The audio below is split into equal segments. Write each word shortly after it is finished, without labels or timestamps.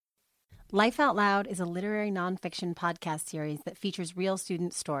Life Out Loud is a literary nonfiction podcast series that features real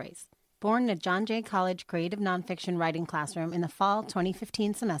student stories. Born in a John Jay College creative nonfiction writing classroom in the fall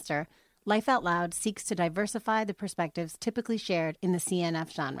 2015 semester, Life Out Loud seeks to diversify the perspectives typically shared in the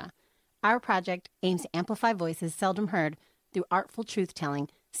CNF genre. Our project aims to amplify voices seldom heard through artful truth-telling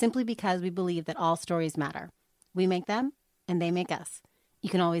simply because we believe that all stories matter. We make them, and they make us. You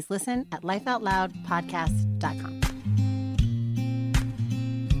can always listen at lifeoutloudpodcast.com.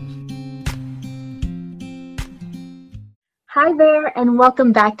 Hi there, and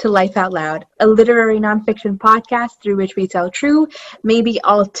welcome back to Life Out Loud, a literary nonfiction podcast through which we tell true, maybe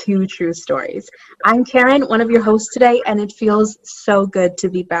all too true stories. I'm Karen, one of your hosts today, and it feels so good to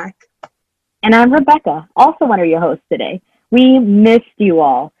be back. And I'm Rebecca, also one of your hosts today. We missed you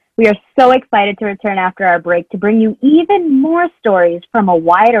all. We are so excited to return after our break to bring you even more stories from a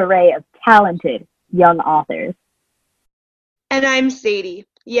wide array of talented young authors. And I'm Sadie.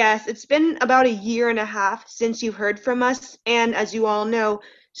 Yes, it's been about a year and a half since you've heard from us, and as you all know,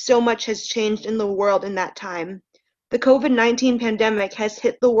 so much has changed in the world in that time. The COVID-19 pandemic has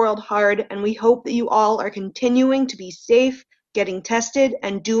hit the world hard, and we hope that you all are continuing to be safe, getting tested,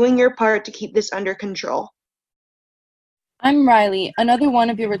 and doing your part to keep this under control. I'm Riley, another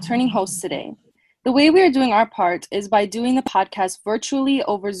one of your returning hosts today. The way we are doing our part is by doing the podcast virtually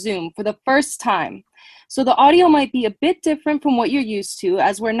over Zoom for the first time. So the audio might be a bit different from what you're used to,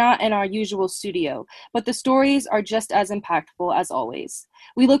 as we're not in our usual studio, but the stories are just as impactful as always.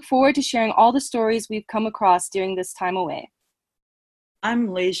 We look forward to sharing all the stories we've come across during this time away. I'm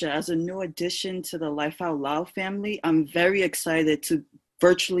Lasia. As a new addition to the Life Out Loud family, I'm very excited to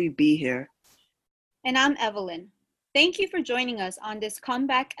virtually be here. And I'm Evelyn. Thank you for joining us on this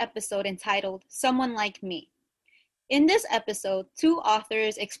comeback episode entitled Someone Like Me. In this episode, two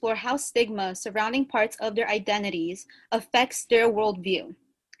authors explore how stigma surrounding parts of their identities affects their worldview.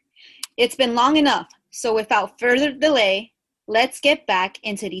 It's been long enough, so without further delay, let's get back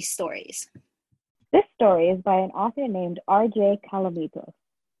into these stories. This story is by an author named R.J. Calamito.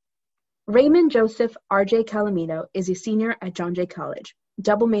 Raymond Joseph R.J. Calamito is a senior at John Jay College,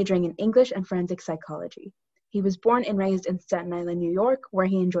 double majoring in English and forensic psychology. He was born and raised in Staten Island, New York, where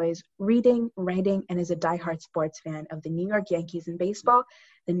he enjoys reading, writing, and is a diehard sports fan of the New York Yankees in baseball,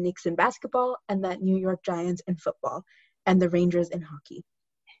 the Knicks in basketball, and the New York Giants in football, and the Rangers in hockey.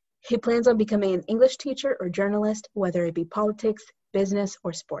 He plans on becoming an English teacher or journalist, whether it be politics, business,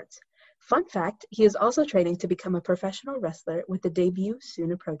 or sports. Fun fact, he is also training to become a professional wrestler with the debut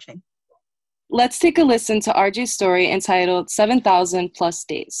soon approaching. Let's take a listen to RJ's story entitled 7,000 Plus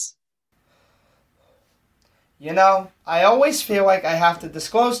Days. You know, I always feel like I have to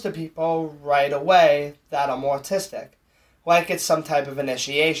disclose to people right away that I'm autistic, like it's some type of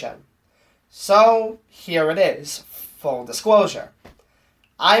initiation. So, here it is, full disclosure.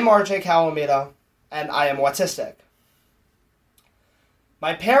 I'm RJ Calamito, and I am autistic.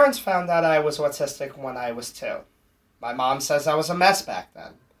 My parents found out I was autistic when I was 2. My mom says I was a mess back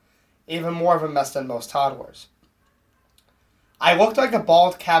then, even more of a mess than most toddlers. I looked like a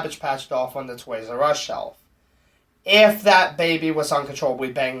bald Cabbage Patch doll on the Toys R Us shelf. If that baby was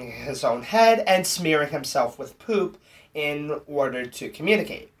uncontrollably banging his own head and smearing himself with poop in order to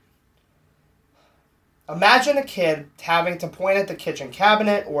communicate. Imagine a kid having to point at the kitchen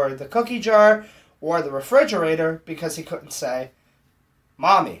cabinet or the cookie jar or the refrigerator because he couldn't say,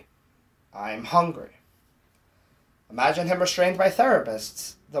 "Mommy, I'm hungry." Imagine him restrained by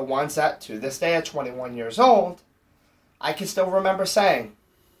therapists, the ones that, to this day at 21 years old, I can still remember saying,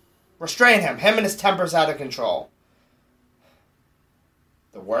 "Restrain him and his temper's out of control."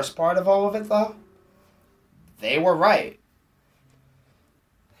 The worst part of all of it, though? They were right.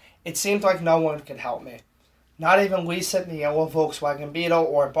 It seemed like no one could help me. Not even Lisa in the yellow Volkswagen Beetle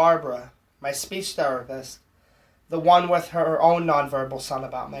or Barbara, my speech therapist, the one with her own nonverbal son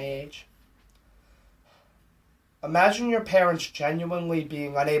about my age. Imagine your parents genuinely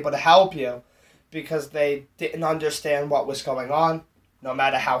being unable to help you because they didn't understand what was going on, no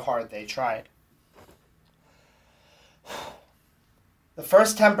matter how hard they tried. The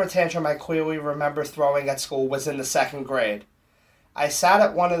first temper tantrum I clearly remember throwing at school was in the 2nd grade. I sat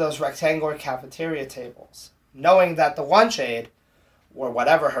at one of those rectangular cafeteria tables, knowing that the lunch aide, or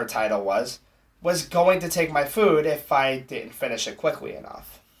whatever her title was going to take my food if I didn't finish it quickly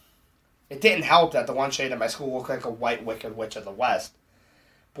enough. It didn't help that the lunch aide at my school looked like a white wicked witch of the West.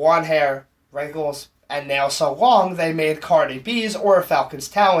 Blonde hair, wrinkles, and nails so long they made Cardi B's or Falcon's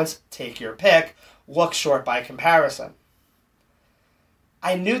Talons, take your pick, look short by comparison.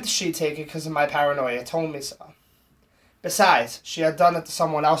 I knew that she'd take it because of my paranoia told me so. Besides, she had done it to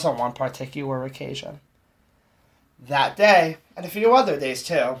someone else on one particular occasion. That day, and a few other days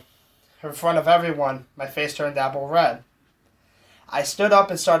too, In front of everyone, my face turned apple red. I stood up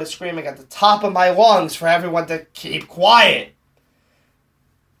and started screaming at the top of my lungs for everyone to keep quiet.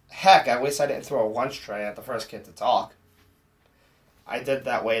 Heck, at least I didn't throw a lunch tray at the first kid to talk. I did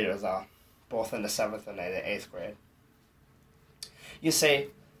that later, though, both in the 7th and 8th grade. You see,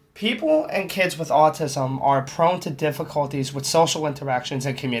 people and kids with autism are prone to difficulties with social interactions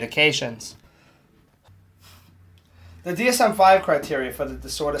and communications. The DSM-5 criteria for the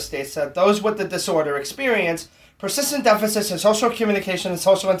disorder states that those with the disorder experience persistent deficits in social communication and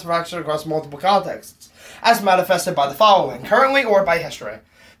social interaction across multiple contexts, as manifested by the following, currently or by history.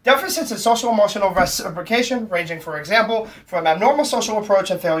 Deficits in social-emotional reciprocation, ranging, for example, from abnormal social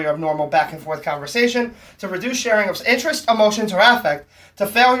approach and failure of normal back-and-forth conversation, to reduced sharing of interest, emotions, or affect, to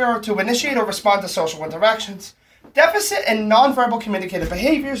failure to initiate or respond to social interactions. Deficit in nonverbal communicative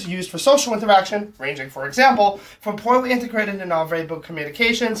behaviors used for social interaction, ranging, for example, from poorly integrated and nonverbal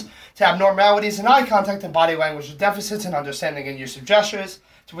communications, to abnormalities in eye contact and body language deficits in understanding and use of gestures,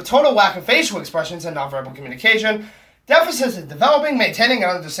 to a total lack of facial expressions and nonverbal communication, deficits in developing, maintaining,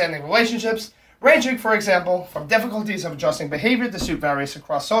 and understanding relationships, ranging, for example, from difficulties of adjusting behavior to suit various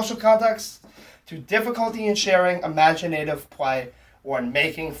across social contexts, to difficulty in sharing imaginative play or in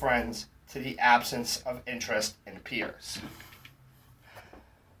making friends, to the absence of interest in peers.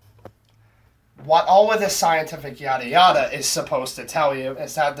 What all of this scientific yada yada is supposed to tell you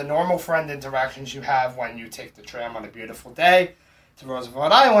is that the normal friend interactions you have when you take the tram on a beautiful day to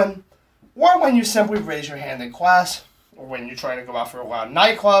Roosevelt Island, or when you simply raise your hand in class, or when you're trying to go out for a loud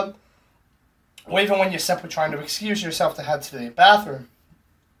nightclub, or even when you're simply trying to excuse yourself to head to the bathroom,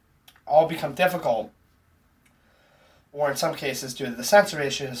 all become difficult, or in some cases, due to the sensory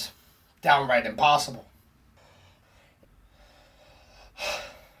issues, downright impossible.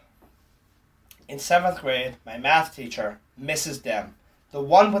 In 7th grade, my math teacher, Mrs. Dim, the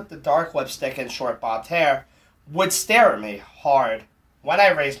one with the dark lipstick and short bobbed hair, would stare at me hard when I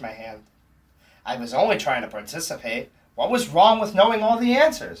raised my hand. I was only trying to participate. What was wrong with knowing all the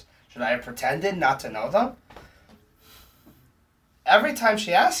answers? Should I have pretended not to know them? Every time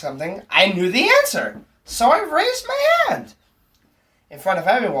she asked something, I knew the answer, so I raised my hand. In front of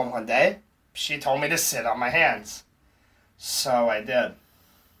everyone one day, she told me to sit on my hands. So I did.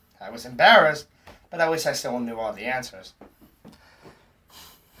 I was embarrassed, but at least I still knew all the answers.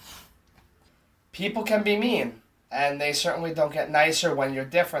 People can be mean, and they certainly don't get nicer when you're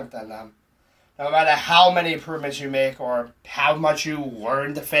different than them. No matter how many improvements you make or how much you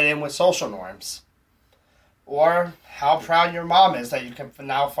learn to fit in with social norms. Or how proud your mom is that you can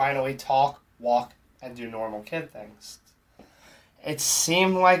now finally talk, walk, and do normal kid things. It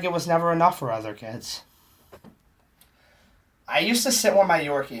seemed like it was never enough for other kids. I used to sit with my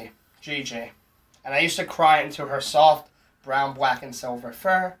Yorkie, Gigi, and I used to cry into her soft brown, black, and silver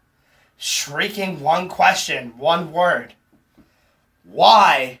fur, shrieking one question, one word.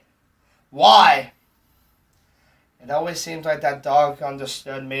 Why? Why? It always seemed like that dog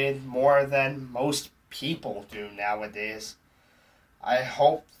understood me more than most people do nowadays. I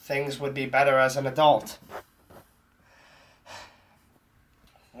hoped things would be better as an adult.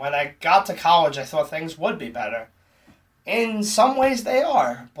 When I got to college, I thought things would be better. In some ways they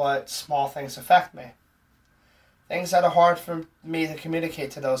are, but small things affect me. Things that are hard for me to communicate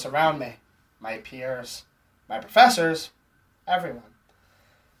to those around me. My peers, my professors, everyone.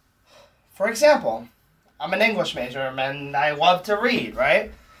 For example, I'm an English major and I love to read,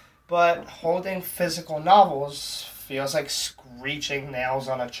 right? But holding physical novels feels like screeching nails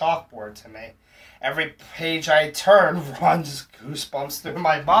on a chalkboard to me. Every page I turn runs goosebumps through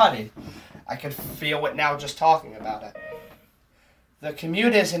my body. I can feel it now just talking about it. The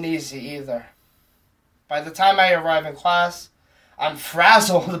commute isn't easy either. By the time I arrive in class, I'm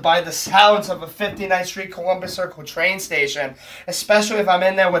frazzled by the sounds of a 59th Street Columbus Circle train station, especially if I'm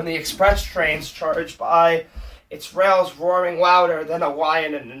in there when the express trains charge by, its rails roaring louder than a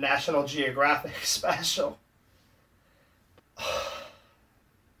lion in a National Geographic special.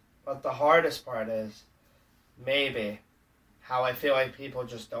 But the hardest part is, maybe, how I feel like people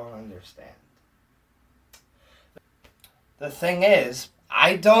just don't understand. The thing is,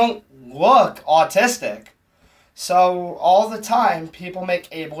 I don't look autistic. So all the time, people make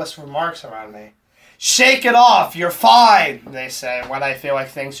ableist remarks around me. Shake it off, you're fine, they say, when I feel like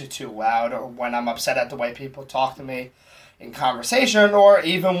things are too loud, or when I'm upset at the way people talk to me in conversation, or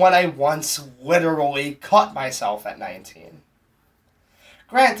even when I once literally cut myself at 19.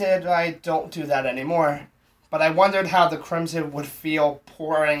 Granted, I don't do that anymore, but I wondered how the crimson would feel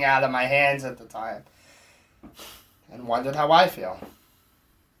pouring out of my hands at the time, and wondered how I feel.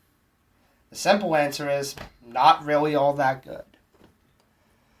 The simple answer is, not really all that good.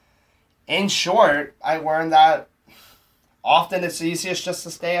 In short, I learned that often it's easiest just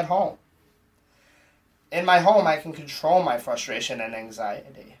to stay at home. In my home, I can control my frustration and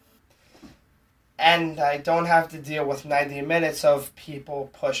anxiety. And I don't have to deal with 90 minutes of people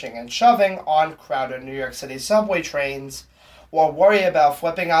pushing and shoving on crowded New York City subway trains, or worry about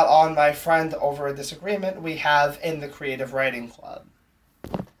flipping out on my friend over a disagreement we have in the Creative Writing Club.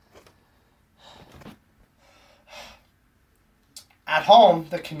 At home,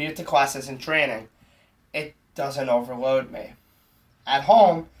 the commute to class isn't draining. It doesn't overload me. At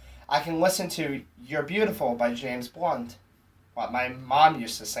home, I can listen to You're Beautiful by James Blunt, what my mom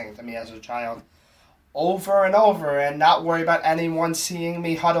used to sing to me as a child, over and over, and not worry about anyone seeing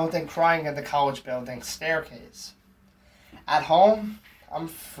me huddled and crying in the college building staircase. At home, I'm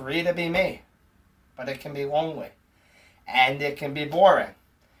free to be me, but it can be lonely, and it can be boring.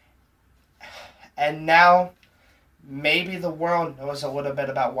 And now, maybe the world knows a little bit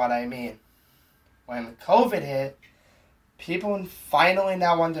about what I mean. When COVID hit, people finally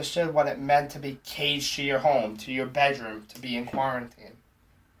now understood what it meant to be caged to your home, to your bedroom, to be in quarantine.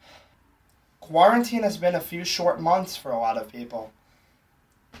 Quarantine has been a few short months for a lot of people,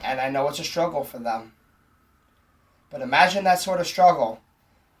 and I know it's a struggle for them. But imagine that sort of struggle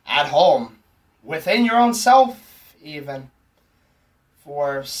at home, within your own self even,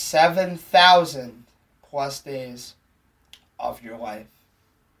 for 7,000 plus days of your life.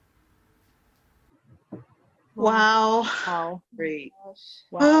 Wow. Wow. Great.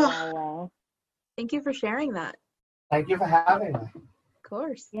 Wow. Thank you for sharing that. Thank you for having me. Of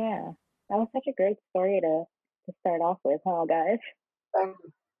course. Yeah. That was such a great story to start off with, huh, guys? Thank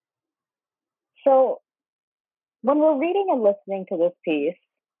you. So, when we're reading and listening to this piece,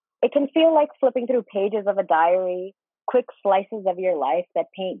 it can feel like flipping through pages of a diary, quick slices of your life that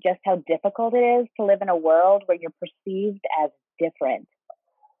paint just how difficult it is to live in a world where you're perceived as different.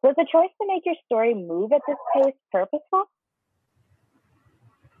 Was the choice to make your story move at this pace purposeful?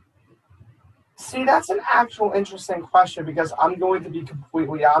 See, that's an actual interesting question because I'm going to be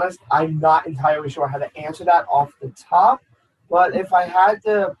completely honest. I'm not entirely sure how to answer that off the top. But if I had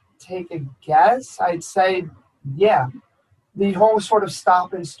to take a guess, I'd say, yeah. The whole sort of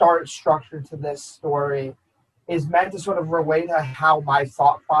stop and start structure to this story is meant to sort of relate to how my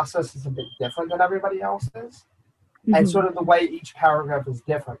thought process is a bit different than everybody else's. And sort of the way each paragraph is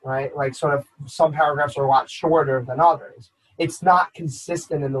different, right? Like sort of some paragraphs are a lot shorter than others. It's not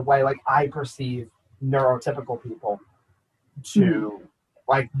consistent in the way like I perceive neurotypical people to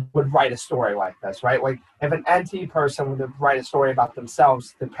like would write a story like this, right? Like if an NT person would write a story about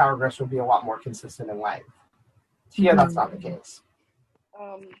themselves, the paragraphs would be a lot more consistent in length. Here, that's not the case.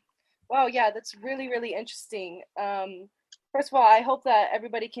 Wow, yeah, that's really, really interesting. First of all, I hope that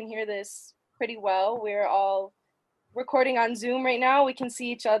everybody can hear this pretty well. We're all recording on Zoom right now. We can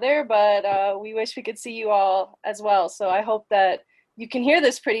see each other, but we wish we could see you all as well. So I hope that you can hear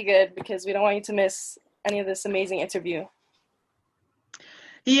this pretty good because we don't want you to miss any of this amazing interview.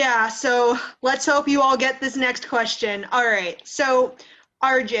 Yeah, so let's hope you all get this next question. All right, so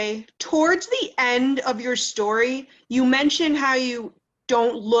RJ, towards the end of your story, you mentioned how you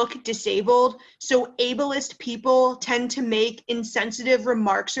don't look disabled, so ableist people tend to make insensitive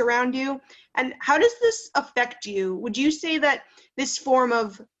remarks around you. And how does this affect you? Would you say that this form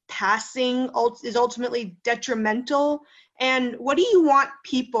of passing is ultimately detrimental? And what do you want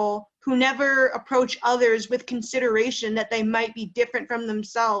people who never approach others with consideration that they might be different from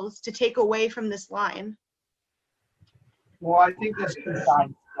themselves to take away from this line? Well, I think there's two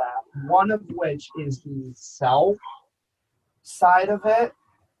sides to that. One of which is the self side of it,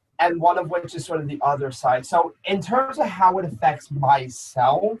 and one of which is sort of the other side. So in terms of how it affects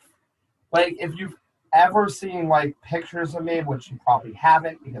myself, like if you've ever seen like pictures of me, which you probably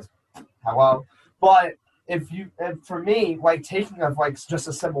haven't because hello, but if for me, like taking of like just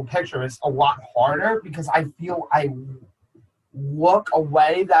a simple picture is a lot harder because I feel I look a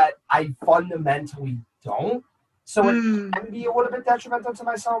way that I fundamentally don't. So it can be a little bit detrimental to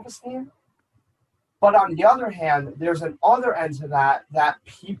my self-esteem. But on the other hand, there's an other end to that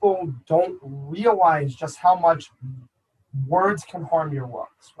people don't realize just how much words can harm your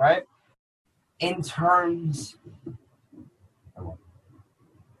looks, right? In terms of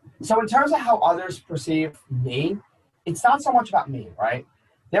how others perceive me, it's not so much about me, right?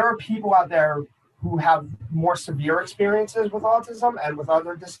 There are people out there who have more severe experiences with autism and with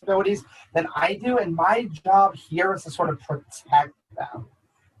other disabilities than I do, and my job here is to sort of protect them.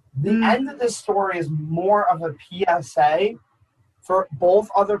 The end of this story is more of a PSA for both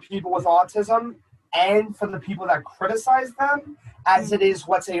other people with autism and for the people that criticize them, as it is,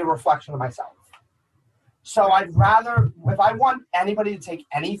 let's say, a reflection of myself. So I'd rather, if I want anybody to take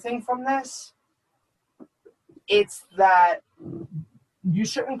anything from this, it's that you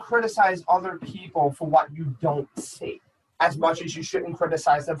shouldn't criticize other people for what you don't see as much as you shouldn't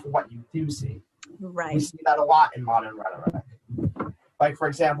criticize them for what you do see. Right. We see that a lot in modern rhetoric. Like, for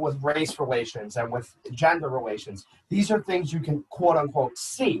example, with race relations and with gender relations. These are things you can quote unquote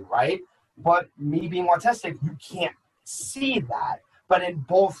see, right? But me being autistic, you can't see that. But in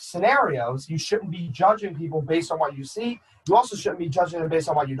both scenarios, you shouldn't be judging people based on what you see. You also shouldn't be judging them based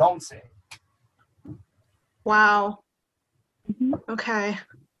on what you don't see. Wow. Okay.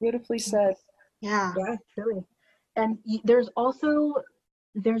 Beautifully said. Yeah. Yeah, truly. And there's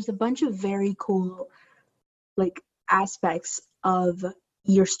a bunch of very cool like aspects of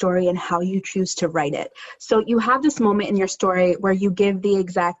your story and how you choose to write it. So you have this moment in your story where you give the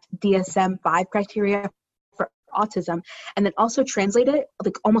exact DSM-5 criteria for autism, and then also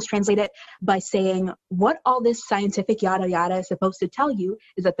almost translate it by saying what all this scientific yada yada is supposed to tell you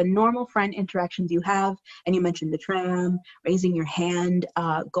is that the normal friend interactions you have, and you mentioned the tram, raising your hand,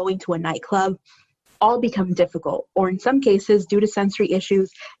 going to a nightclub, all become difficult, or in some cases, due to sensory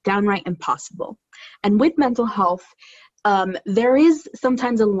issues, downright impossible. And with mental health, there is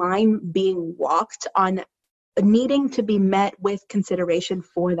sometimes a line being walked on needing to be met with consideration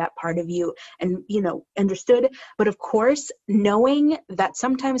for that part of you and, understood. But of course, knowing that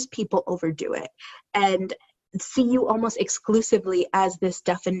sometimes people overdo it and see you almost exclusively as this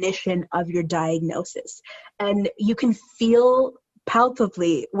definition of your diagnosis. And you can feel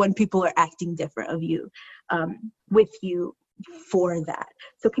palpably when people are acting different with you for that.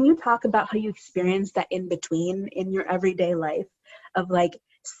 So can you talk about how you experience that in between in your everyday life of like,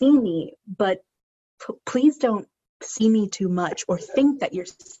 see me, but please don't see me too much or think that you're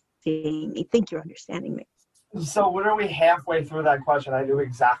seeing me, think you're understanding me. So literally halfway through that question, I knew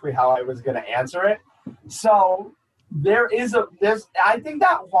exactly how I was going to answer it. So I think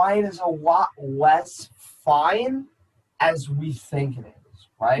that line is a lot less fine as we think it is,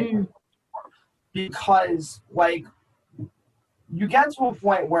 right? Because like you get to a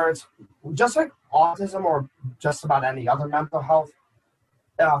point where it's just like autism or just about any other mental health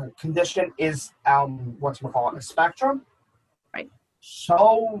condition is a spectrum. Right.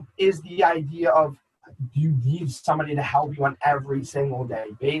 So is the idea of you need somebody to help you on every single day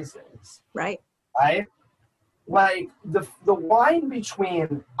basis. Right. Right? Like the line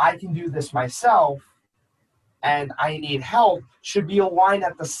between I can do this myself and I need help should be a line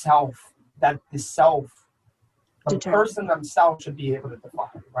at the person themselves should be able to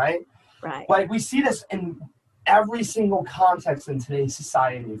define, right? Right. Like we see this in every single context in today's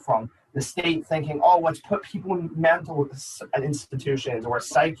society, from the state thinking, oh, let's put people in mental institutions or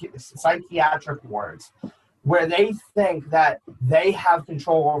psychiatric wards, where they think that they have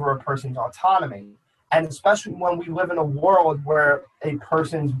control over a person's autonomy. And especially when we live in a world where a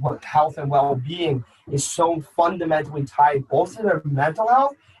person's health and well-being is so fundamentally tied both to their mental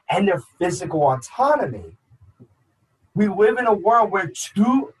health and their physical autonomy. We live in a world where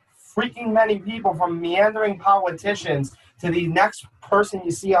too freaking many people, from meandering politicians to the next person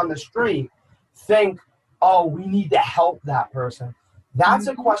you see on the street, think, oh, we need to help that person. That's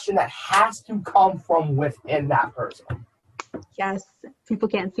a question that has to come from within that person. Yes, people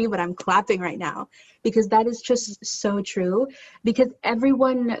can't see, but I'm clapping right now because that is just so true. Because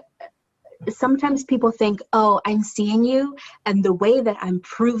sometimes people think, oh, I'm seeing you, and the way that I'm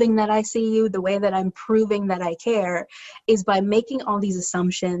proving that I see you, the way that I'm proving that I care is by making all these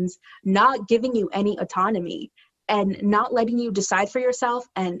assumptions, not giving you any autonomy, and not letting you decide for yourself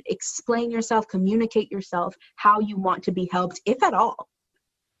and explain yourself, communicate yourself, how you want to be helped, if at all,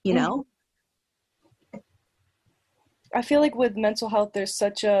 you know? I feel like with mental health, there's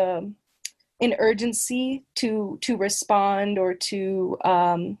such an urgency to respond or to,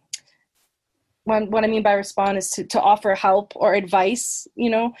 what I mean by respond is to offer help or advice,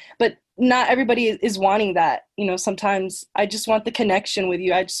 but not everybody is wanting that. Sometimes I just want the connection with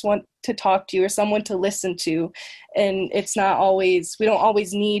you. I just want to talk to you or someone to listen to. And it's not always, we don't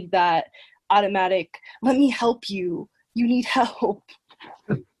always need that automatic, let me help you. You need help.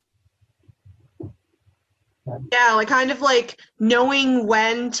 Yeah, like kind of like knowing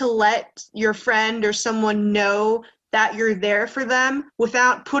when to let your friend or someone know that you're there for them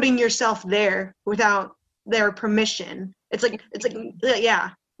without putting yourself there, without their permission. It's like, yeah.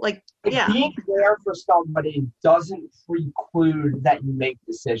 Being there for somebody doesn't preclude that you make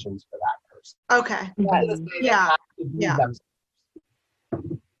decisions for that person. Okay. Yeah.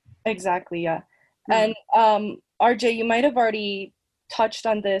 Exactly, yeah. And RJ, you might have already touched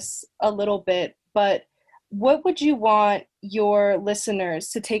on this a little bit, but what would you want your listeners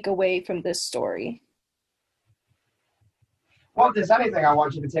to take away from this story? Well, if there's anything I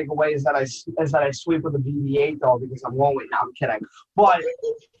want you to take away is that I sweep with a BB-8 though because I'm lonely. No, I'm kidding. But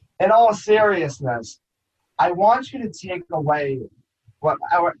in all seriousness, I want you to take away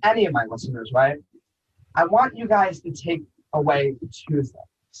or any of my listeners, right? I want you guys to take away two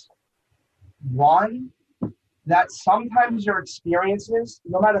things. One, that sometimes your experiences,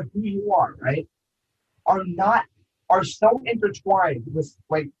 no matter who you are, right, are so intertwined with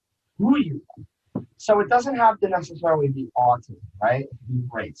like who you are. So it doesn't have to necessarily be autism, right? It could be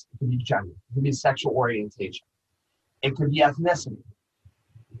race, it could be gender, it could be sexual orientation, it could be ethnicity.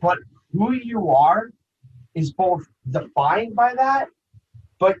 But who you are is both defined by that,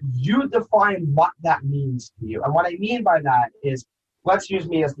 but you define what that means to you. And what I mean by that is, let's use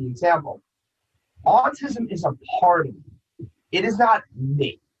me as the example. Autism is a part of me. It is not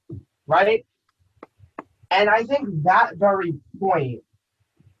me, right? And I think that very point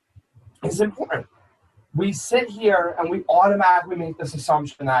is important. We sit here and we automatically make this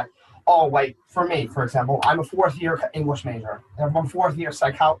assumption that, oh, like for me, for example, I'm a fourth-year English major. And I'm a fourth-year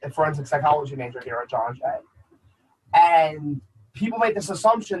forensic psychology major here at John Jay. And people make this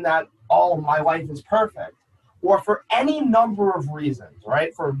assumption that, oh, my life is perfect. Or for any number of reasons,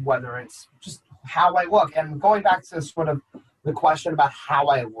 right? For whether it's just how I look. And going back to sort of the question about how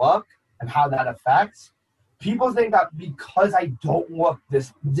I look and how that affects, people think that because I don't look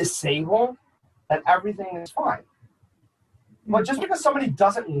this disabled, that everything is fine. But just because somebody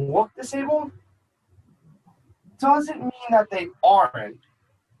doesn't look disabled doesn't mean that they aren't.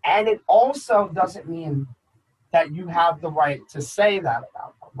 And it also doesn't mean that you have the right to say that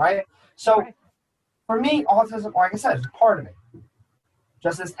about them, right? So for me, autism, like I said, is a part of me.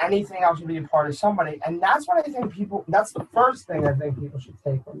 Just as anything else would be a part of somebody. And that's what I think that's the first thing I think people should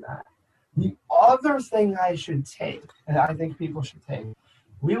take from that. The other thing I think people should take,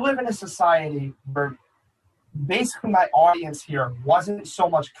 we live in a society where basically my audience here wasn't so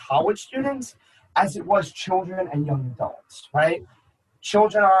much college students as it was children and young adults, right?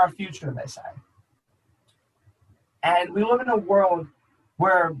 Children are our future, they say. And we live in a world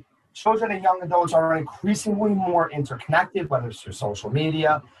where children and young adults are increasingly more interconnected, whether it's through social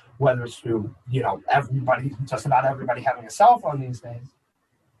media, whether it's through, just about everybody having a cell phone these days.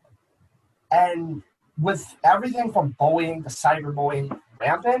 And with everything from bullying to cyberbullying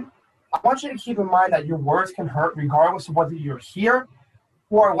rampant, I want you to keep in mind that your words can hurt regardless of whether you're here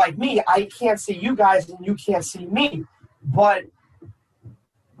or like me, I can't see you guys and you can't see me. But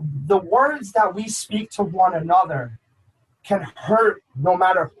the words that we speak to one another can hurt no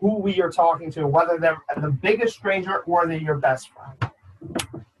matter who we are talking to, whether they're the biggest stranger or they're your best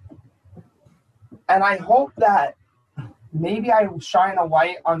friend. And I hope that maybe I shine a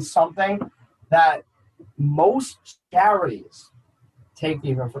light on something that most charities take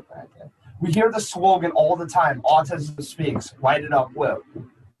even for granted. We hear the slogan all the time, autism speaks, light it up, Will.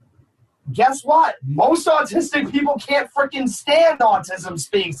 Guess what? Most autistic people can't freaking stand autism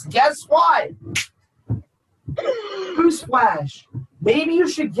speaks. Guess why? Newsflash. Maybe you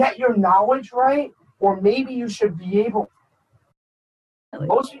should get your knowledge right, or maybe you should be able.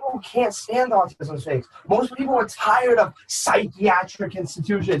 Most people can't stand autism speaks. Most people are tired of psychiatric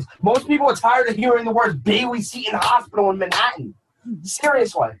institutions. Most people are tired of hearing the words Bailey Seton Hospital in Manhattan.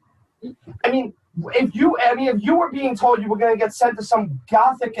 Seriously. I mean, if you were being told you were going to get sent to some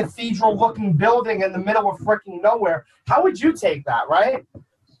Gothic cathedral-looking building in the middle of freaking nowhere, how would you take that, right?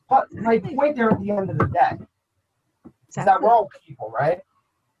 But my point there at the end of the day is that we're all people, right?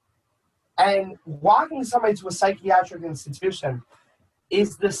 And locking somebody to a psychiatric institution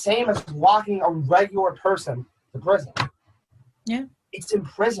is the same as locking a regular person to prison. Yeah. It's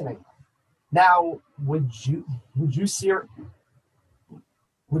imprisoning. Now, would you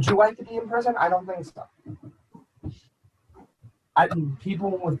like to be in prison? I don't think so.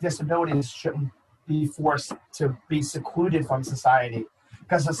 People with disabilities shouldn't be forced to be secluded from society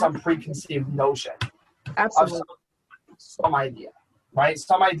because of some preconceived notion. Absolutely. Of some idea, right?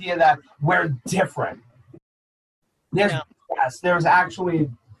 Some idea that we're different. There's actually,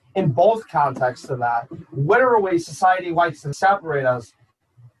 in both contexts of that, literally society likes to separate us.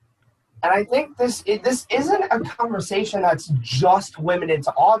 And I think this isn't a conversation that's just limited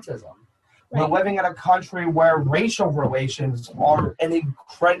to autism. Right. We're living in a country where racial relations are an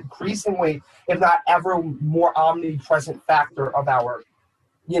increasingly, if not ever more omnipresent factor of our,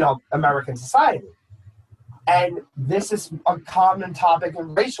 American society. And this is a common topic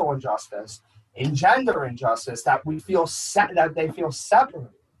in racial injustice, in gender injustice, that we feel that they feel separated.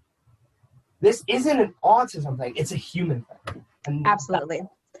 This isn't an autism thing; it's a human thing. And absolutely.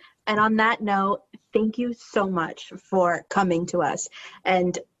 And on that note, thank you so much for coming to us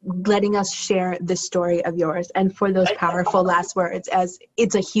and letting us share this story of yours, and for those powerful last words, as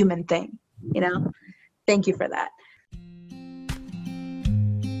it's a human thing, you know? Thank you for that.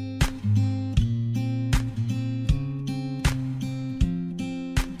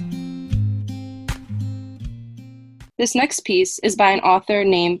 This next piece is by an author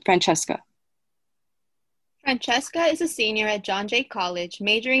named Francesca. Francesca is a senior at John Jay College,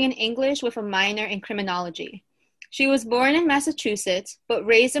 majoring in English with a minor in criminology. She was born in Massachusetts, but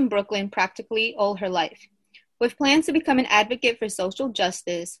raised in Brooklyn practically all her life. With plans to become an advocate for social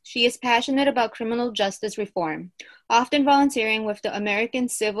justice, she is passionate about criminal justice reform, often volunteering with the American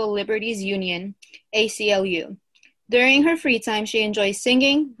Civil Liberties Union, ACLU. During her free time, she enjoys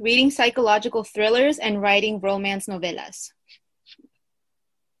singing, reading psychological thrillers, and writing romance novelas.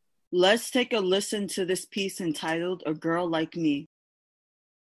 Let's take a listen to this piece entitled A Girl Like Me.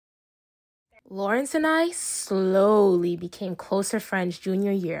 Lawrence and I slowly became closer friends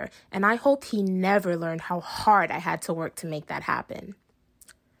junior year, and I hoped he never learned how hard I had to work to make that happen.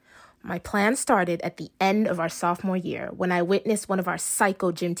 My plan started at the end of our sophomore year when I witnessed one of our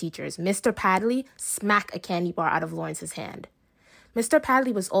psycho gym teachers, Mr. Padley, smack a candy bar out of Lawrence's hand. Mr.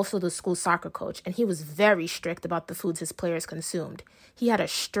 Padley was also the school soccer coach, and he was very strict about the foods his players consumed. He had a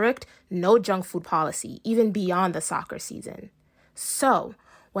strict no junk food policy, even beyond the soccer season. So,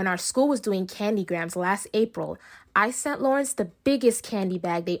 when our school was doing candygrams last April, I sent Lawrence the biggest candy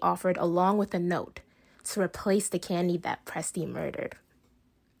bag they offered along with a note to replace the candy that Presty murdered.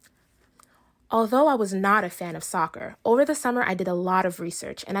 Although I was not a fan of soccer, over the summer I did a lot of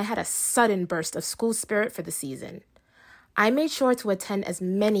research and I had a sudden burst of school spirit for the season. I made sure to attend as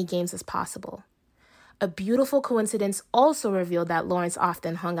many games as possible. A beautiful coincidence also revealed that Lawrence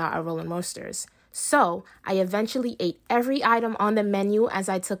often hung out at Roland Roasters. So, I eventually ate every item on the menu as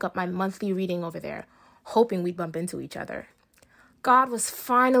I took up my monthly reading over there, hoping we'd bump into each other. God was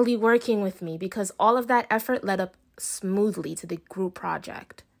finally working with me because all of that effort led up smoothly to the group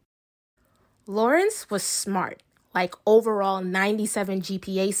project. Lawrence was smart, like overall 97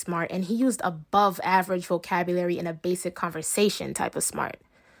 GPA smart, and he used above average vocabulary in a basic conversation type of smart.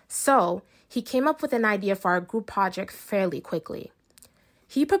 So, he came up with an idea for our group project fairly quickly.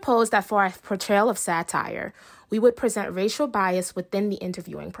 He proposed that for our portrayal of satire, we would present racial bias within the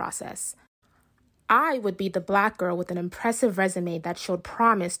interviewing process. I would be the black girl with an impressive resume that showed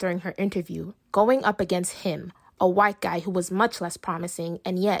promise during her interview, going up against him, a white guy who was much less promising,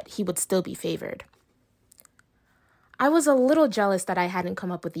 and yet he would still be favored. I was a little jealous that I hadn't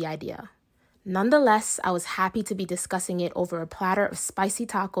come up with the idea. Nonetheless, I was happy to be discussing it over a platter of spicy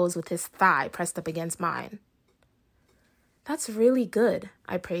tacos with his thigh pressed up against mine. "That's really good,"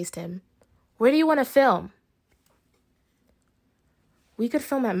 I praised him. "Where do you want to film?" "We could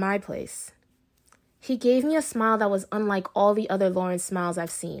film at my place." He gave me a smile that was unlike all the other Lawrence smiles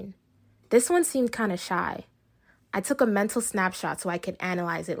I've seen. This one seemed kind of shy. I took a mental snapshot so I could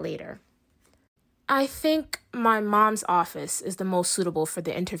analyze it later. "I think my mom's office is the most suitable for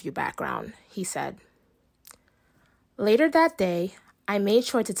the interview background," he said. Later that day, I made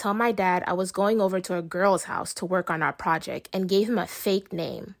sure to tell my dad I was going over to a girl's house to work on our project and gave him a fake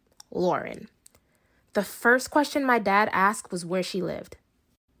name, Lauren. The first question my dad asked was where she lived.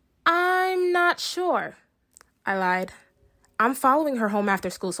 "I'm not sure," I lied. "I'm following her home after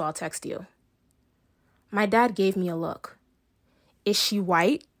school, so I'll text you." My dad gave me a look. "Is she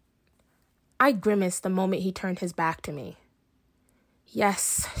white?" I grimaced the moment he turned his back to me.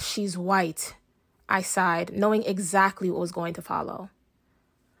 "Yes, she's white," I sighed, knowing exactly what was going to follow.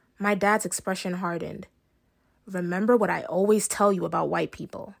 My dad's expression hardened. "Remember what I always tell you about white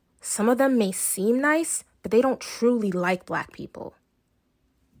people. Some of them may seem nice, but they don't truly like black people.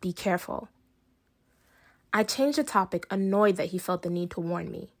 Be careful." I changed the topic, annoyed that he felt the need to warn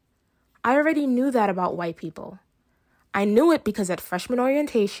me. I already knew that about white people. I knew it because at freshman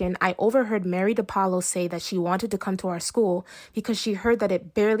orientation, I overheard Mary DePaulo say that she wanted to come to our school because she heard that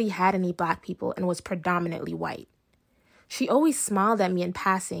it barely had any black people and was predominantly white. She always smiled at me in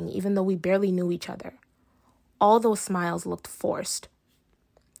passing, even though we barely knew each other. All those smiles looked forced.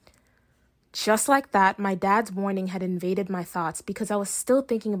 Just like that, my dad's warning had invaded my thoughts because I was still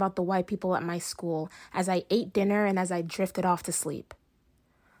thinking about the white people at my school as I ate dinner and as I drifted off to sleep.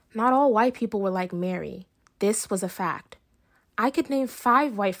 Not all white people were like Mary. This was a fact. I could name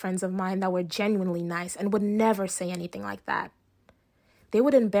 5 white friends of mine that were genuinely nice and would never say anything like that. They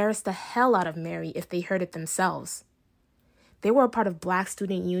would embarrass the hell out of Mary if they heard it themselves. They were a part of Black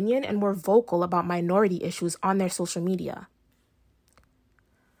Student Union and were vocal about minority issues on their social media.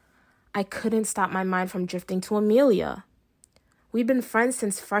 I couldn't stop my mind from drifting to Amelia. We'd been friends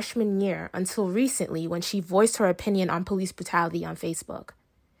since freshman year until recently when she voiced her opinion on police brutality on Facebook.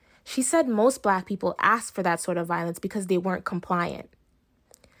 She said most Black people asked for that sort of violence because they weren't compliant.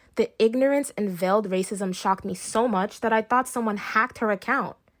 The ignorance and veiled racism shocked me so much that I thought someone hacked her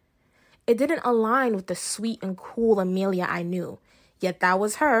account. It didn't align with the sweet and cool Amelia I knew, yet that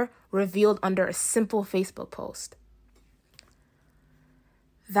was her, revealed under a simple Facebook post.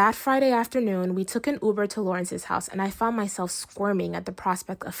 That Friday afternoon, we took an Uber to Lawrence's house, and I found myself squirming at the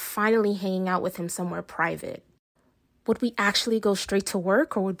prospect of finally hanging out with him somewhere private. Would we actually go straight to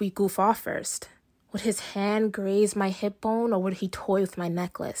work, or would we goof off first? Would his hand graze my hip bone, or would he toy with my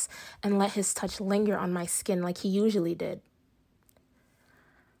necklace and let his touch linger on my skin like he usually did?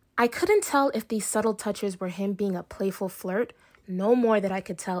 I couldn't tell if these subtle touches were him being a playful flirt, no more than I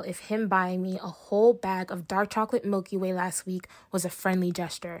could tell if him buying me a whole bag of dark chocolate Milky Way last week was a friendly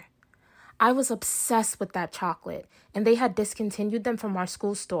gesture. I was obsessed with that chocolate, and they had discontinued them from our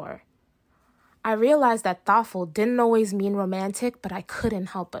school store. I realized that thoughtful didn't always mean romantic, but I couldn't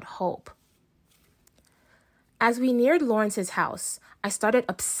help but hope. As we neared Lawrence's house, I started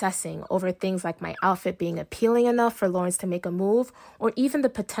obsessing over things like my outfit being appealing enough for Lawrence to make a move, or even the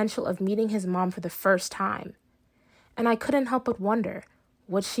potential of meeting his mom for the first time. And I couldn't help but wonder,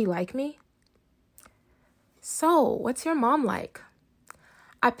 would she like me? So, what's your mom like?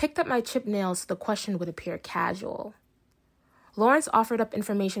 I picked up my chipped nails so the question would appear casual. Lawrence offered up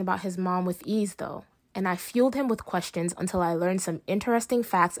information about his mom with ease, though, and I fueled him with questions until I learned some interesting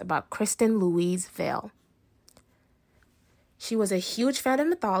facts about Kristen Louise Vail. She was a huge fan of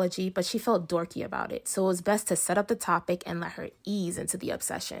mythology, but she felt dorky about it, so it was best to set up the topic and let her ease into the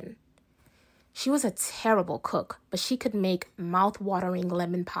obsession. She was a terrible cook, but she could make mouth-watering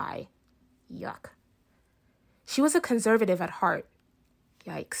lemon pie. Yuck. She was a conservative at heart.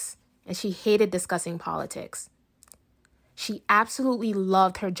 Yikes. And she hated discussing politics. She absolutely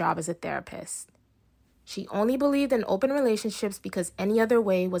loved her job as a therapist. She only believed in open relationships because any other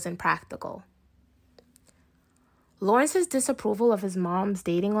way was impractical. Lawrence's disapproval of his mom's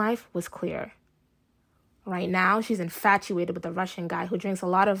dating life was clear. Right now, she's infatuated with a Russian guy who drinks a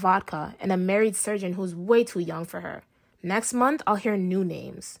lot of vodka and a married surgeon who's way too young for her. Next month, I'll hear new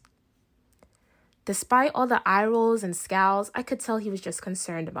names. Despite all the eye rolls and scowls, I could tell he was just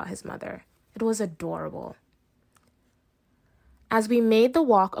concerned about his mother. It was adorable. As we made the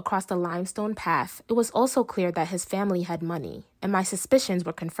walk across the limestone path, it was also clear that his family had money, and my suspicions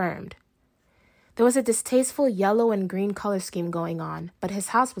were confirmed. There was a distasteful yellow and green color scheme going on, but his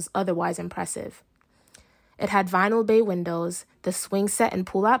house was otherwise impressive. It had vinyl bay windows, the swing set and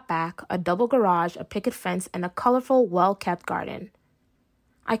pull-out back, a double garage, a picket fence, and a colorful, well-kept garden.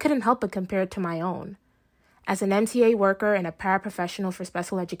 I couldn't help but compare it to my own. As an MTA worker and a paraprofessional for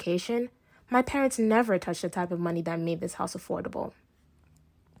special education, my parents never touched the type of money that made this house affordable.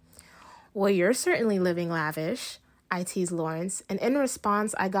 Well, you're certainly living lavish, I teased Lawrence, and in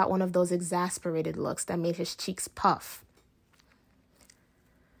response, I got one of those exasperated looks that made his cheeks puff.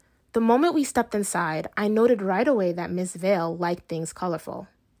 The moment we stepped inside, I noted right away that Miss Vail liked things colorful.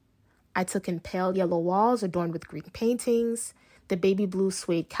 I took in pale yellow walls adorned with Greek paintings, the baby blue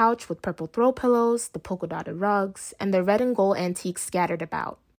suede couch with purple throw pillows, the polka-dotted rugs, and the red and gold antiques scattered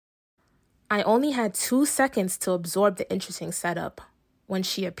about. I only had 2 seconds to absorb the interesting setup when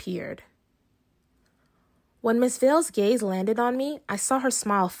she appeared. When Miss Vail's gaze landed on me, I saw her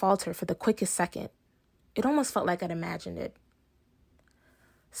smile falter for the quickest second. It almost felt like I'd imagined it.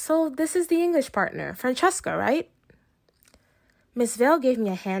 So this is the English partner, Francesca, right? Miss Vail gave me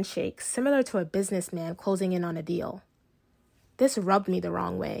a handshake, similar to a businessman closing in on a deal. This rubbed me the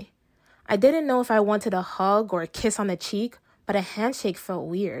wrong way. I didn't know if I wanted a hug or a kiss on the cheek, but a handshake felt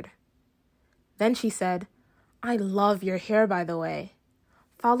weird. Then she said, "I love your hair, by the way,"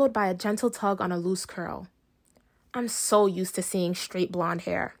 followed by a gentle tug on a loose curl. I'm so used to seeing straight blonde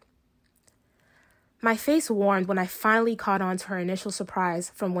hair. My face warmed when I finally caught on to her initial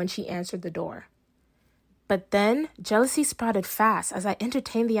surprise from when she answered the door. But then, jealousy sprouted fast as I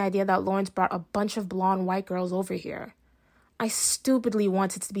entertained the idea that Lawrence brought a bunch of blonde white girls over here. I stupidly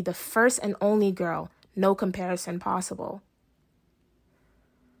wanted to be the first and only girl, no comparison possible.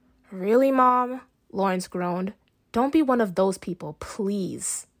 "Really, Mom?" Lawrence groaned. "Don't be one of those people,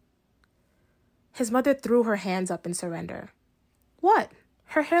 please." His mother threw her hands up in surrender. "What?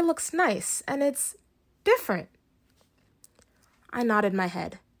 Her hair looks nice, and it's different." I nodded my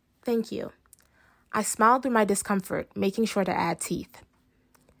head. "Thank you." I smiled through my discomfort, making sure to add teeth.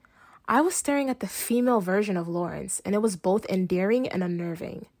 I was staring at the female version of Lawrence, and it was both endearing and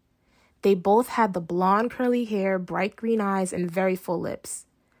unnerving. They both had the blonde curly hair, bright green eyes, and very full lips.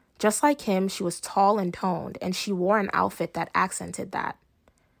 Just like him, she was tall and toned, and she wore an outfit that accented that.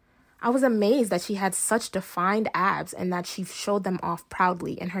 I was amazed that she had such defined abs and that she showed them off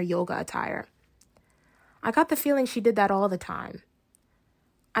proudly in her yoga attire. I got the feeling she did that all the time.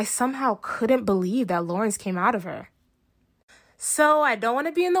 I somehow couldn't believe that Lawrence came out of her. So I don't want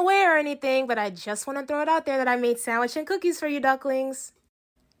to be in the way or anything, but I just want to throw it out there that I made sandwich and cookies for you, ducklings.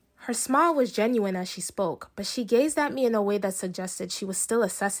 Her smile was genuine as she spoke, but she gazed at me in a way that suggested she was still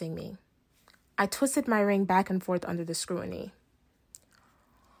assessing me. I twisted my ring back and forth under the scrutiny.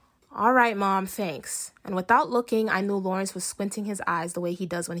 All right, Mom, thanks. And without looking, I knew Lawrence was squinting his eyes the way he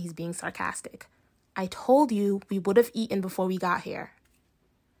does when he's being sarcastic. I told you we would have eaten before we got here.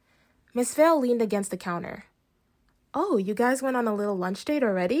 Miss Vale leaned against the counter. Oh, you guys went on a little lunch date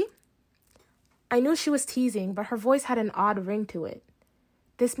already? I knew she was teasing, but her voice had an odd ring to it.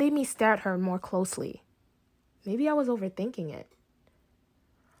 This made me stare at her more closely. Maybe I was overthinking it.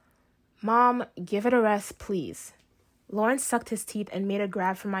 Mom, give it a rest, please. Lawrence sucked his teeth and made a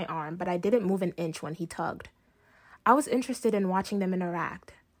grab for my arm, but I didn't move an inch when he tugged. I was interested in watching them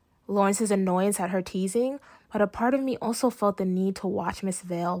interact. Lawrence's annoyance at her teasing, but a part of me also felt the need to watch Miss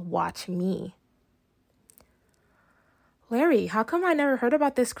Vale watch me. Larry, how come I never heard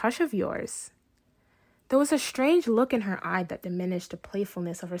about this crush of yours? There was a strange look in her eye that diminished the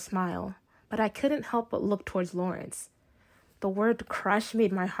playfulness of her smile, but I couldn't help but look towards Lawrence. The word crush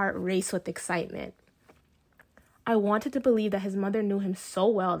made my heart race with excitement. I wanted to believe that his mother knew him so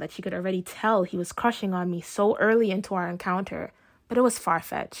well that she could already tell he was crushing on me so early into our encounter, but it was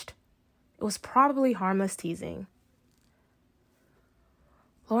far-fetched. It was probably harmless teasing.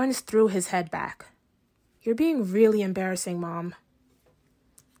 Lawrence threw his head back. You're being really embarrassing, Mom.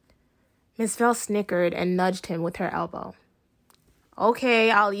 Miss Vale snickered and nudged him with her elbow.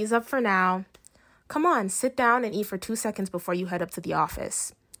 Okay, I'll ease up for now. Come on, sit down and eat for 2 seconds before you head up to the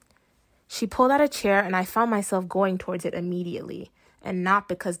office. She pulled out a chair and I found myself going towards it immediately, and not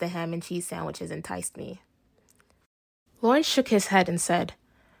because the ham and cheese sandwiches enticed me. Lawrence shook his head and said,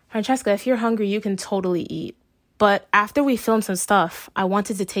 Francesca, if you're hungry, you can totally eat. But after we filmed some stuff, I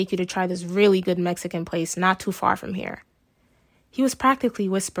wanted to take you to try this really good Mexican place not too far from here. He was practically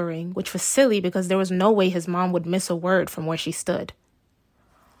whispering, which was silly because there was no way his mom would miss a word from where she stood.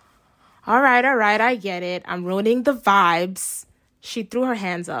 All right, I get it. I'm ruining the vibes. She threw her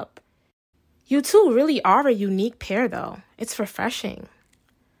hands up. You two really are a unique pair, though. It's refreshing.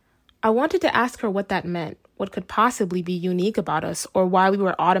 I wanted to ask her what that meant, what could possibly be unique about us, or why we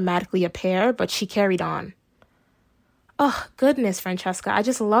were automatically a pair, but she carried on. Oh, goodness, Francesca, I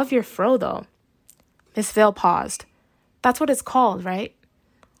just love your fro, though. Miss Vale paused. That's what it's called, right?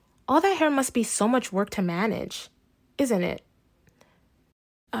 All that hair must be so much work to manage, isn't it?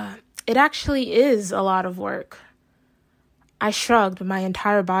 It actually is a lot of work. I shrugged, but my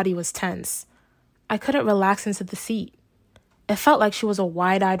entire body was tense. I couldn't relax into the seat. It felt like she was a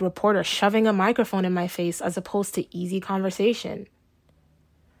wide-eyed reporter shoving a microphone in my face as opposed to easy conversation.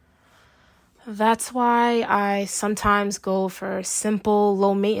 That's why I sometimes go for simple,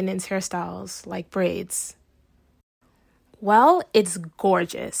 low-maintenance hairstyles like braids. Well, it's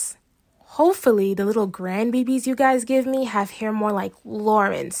gorgeous. Hopefully, the little grandbabies you guys give me have hair more like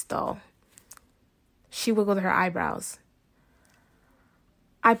Lawrence, though. She wiggled her eyebrows.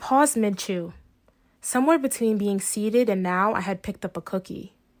 I paused mid-chew. Somewhere between being seated and now, I had picked up a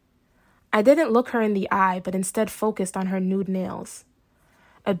cookie. I didn't look her in the eye, but instead focused on her nude nails.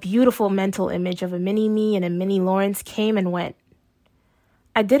 A beautiful mental image of a mini-me and a mini Lawrence came and went.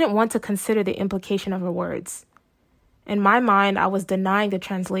 I didn't want to consider the implication of her words. In my mind, I was denying the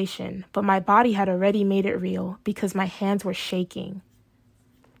translation, but my body had already made it real because my hands were shaking.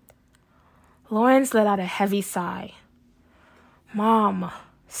 Lawrence let out a heavy sigh. Mom,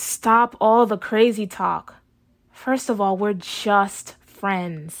 stop all the crazy talk. First of all, we're just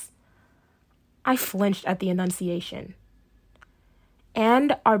friends. I flinched at the enunciation.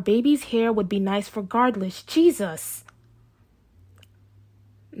 And our baby's hair would be nice regardless. Jesus!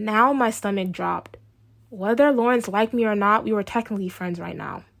 Now my stomach dropped. Whether Lawrence liked me or not, we were technically friends right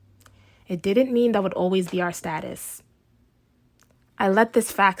now. It didn't mean that would always be our status. I let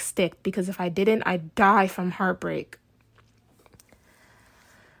this fact stick because if I didn't, I'd die from heartbreak.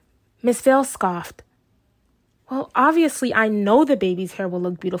 Miss Vale scoffed. Well, obviously I know the baby's hair will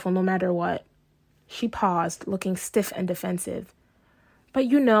look beautiful no matter what. She paused, looking stiff and defensive. But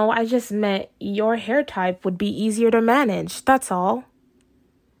you know, I just meant your hair type would be easier to manage, that's all.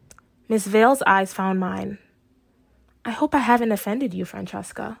 Miss Vale's eyes found mine. I hope I haven't offended you,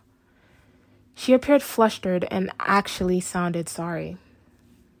 Francesca. She appeared flustered and actually sounded sorry.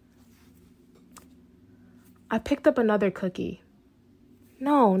 I picked up another cookie.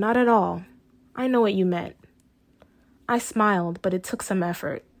 No, not at all. I know what you meant. I smiled, but it took some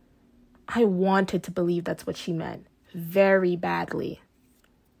effort. I wanted to believe that's what she meant, very badly.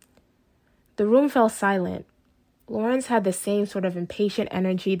 The room fell silent. Lawrence had the same sort of impatient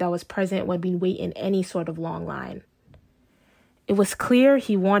energy that was present when we wait in any sort of long line. It was clear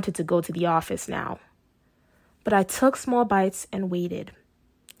he wanted to go to the office now. But I took small bites and waited.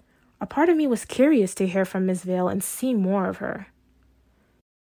 A part of me was curious to hear from Miss Vale and see more of her.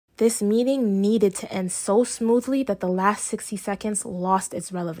 This meeting needed to end so smoothly that the last 60 seconds lost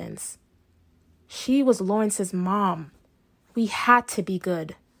its relevance. She was Lawrence's mom. We had to be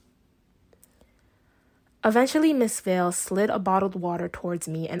good. Eventually, Miss Vale slid a bottled water towards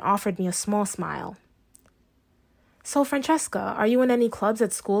me and offered me a small smile. So, Francesca, are you in any clubs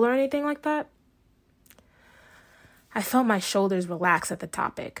at school or anything like that? I felt my shoulders relax at the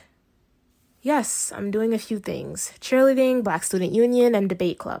topic. Yes, I'm doing a few things. Cheerleading, Black Student Union, and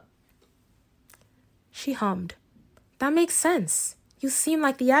debate club. She hummed. That makes sense. You seem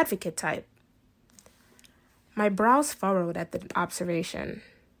like the advocate type. My brows furrowed at the observation.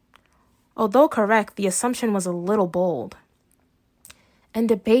 Although correct, the assumption was a little bold. And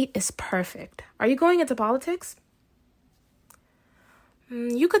debate is perfect. Are you going into politics?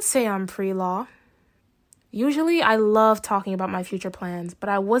 You could say I'm pre-law. Usually, I love talking about my future plans, but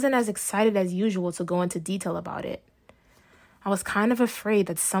I wasn't as excited as usual to go into detail about it. I was kind of afraid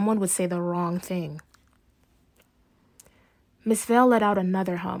that someone would say the wrong thing. Miss Vale let out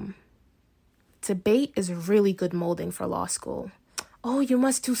another hum. Debate is really good molding for law school. Oh, you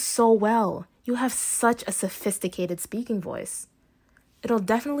must do so well. You have such a sophisticated speaking voice. It'll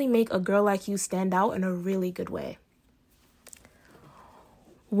definitely make a girl like you stand out in a really good way.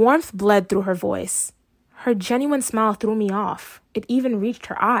 Warmth bled through her voice. Her genuine smile threw me off. It even reached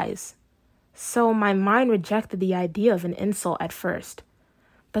her eyes. So my mind rejected the idea of an insult at first.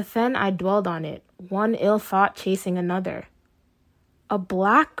 But then I dwelled on it, one ill thought chasing another. A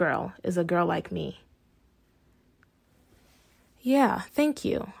black girl is a girl like me. Yeah, thank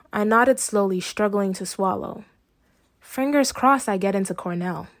you. I nodded slowly, struggling to swallow. Fingers crossed I get into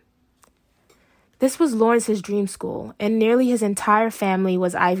Cornell. This was Lawrence's dream school, and nearly his entire family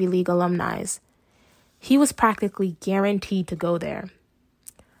was Ivy League alumni. He was practically guaranteed to go there.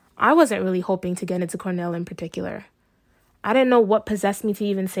 I wasn't really hoping to get into Cornell in particular. I didn't know what possessed me to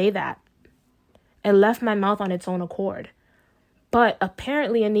even say that. It left my mouth on its own accord. But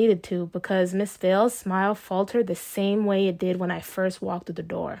apparently it needed to, because Miss Vale's smile faltered the same way it did when I first walked through the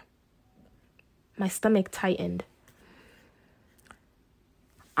door. My stomach tightened.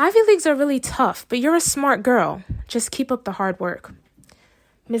 Ivy Leagues are really tough, but you're a smart girl. Just keep up the hard work.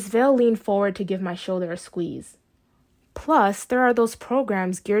 Miss Vale leaned forward to give my shoulder a squeeze. Plus, there are those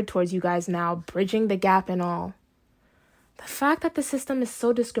programs geared towards you guys now, bridging the gap and all. The fact that the system is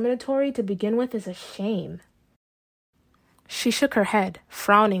so discriminatory to begin with is a shame. She shook her head,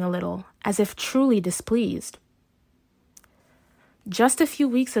 frowning a little, as if truly displeased. Just a few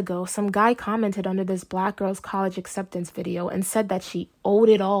weeks ago, some guy commented under this black girl's college acceptance video and said that she owed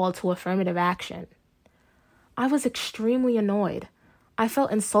it all to affirmative action. I was extremely annoyed. I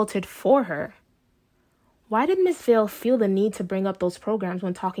felt insulted for her. Why did Miss Vale feel the need to bring up those programs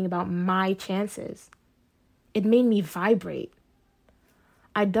when talking about my chances? It made me vibrate.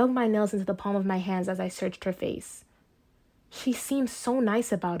 I dug my nails into the palm of my hands as I searched her face. She seemed so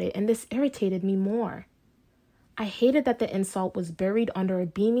nice about it, and this irritated me more. I hated that the insult was buried under a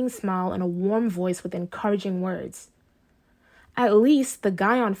beaming smile and a warm voice with encouraging words. At least the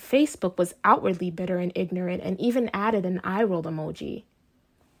guy on Facebook was outwardly bitter and ignorant and even added an eye roll emoji.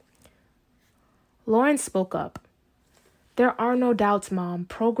 Lawrence spoke up. There are no doubts, Mom,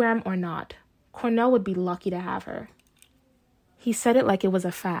 program or not. Cornell would be lucky to have her. He said it like it was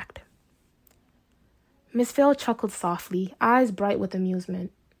a fact. Miss Vale chuckled softly, eyes bright with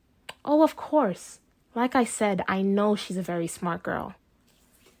amusement. Oh, of course. Like I said, I know she's a very smart girl.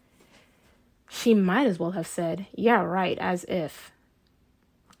 She might as well have said, yeah, right, as if.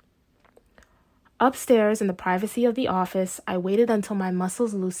 Upstairs in the privacy of the office, I waited until my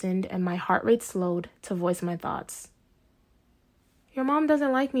muscles loosened and my heart rate slowed to voice my thoughts. Your mom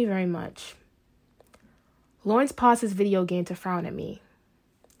doesn't like me very much. Lawrence paused his video game to frown at me.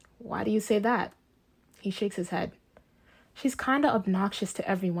 Why do you say that? He shakes his head. She's kinda obnoxious to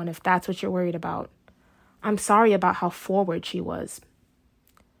everyone if that's what you're worried about. I'm sorry about how forward she was.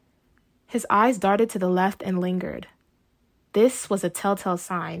 His eyes darted to the left and lingered. This was a telltale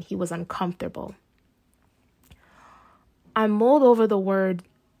sign he was uncomfortable. I mulled over the word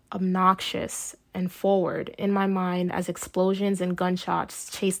obnoxious and forward in my mind as explosions and gunshots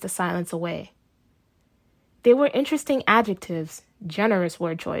chased the silence away. They were interesting adjectives, generous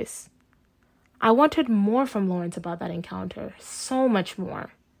word choice. I wanted more from Lawrence about that encounter, so much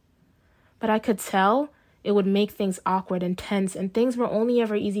more. But I could tell it would make things awkward and tense, and things were only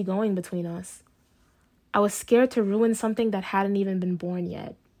ever easygoing between us. I was scared to ruin something that hadn't even been born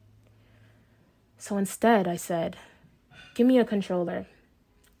yet. So instead, I said, "Give me a controller.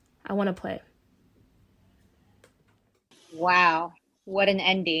 I want to play." Wow, what an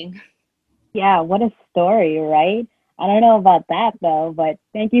ending. Yeah, what a story, right? I don't know about that though, but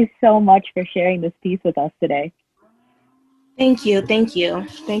thank you so much for sharing this piece with us today. Thank you. Thank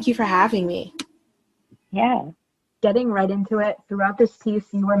you for having me. Yeah. Getting right into it, throughout this piece,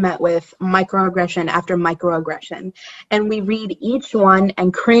 you were met with microaggression after microaggression. And we read each one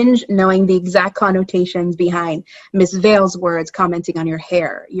and cringe knowing the exact connotations behind Miss Vale's words commenting on your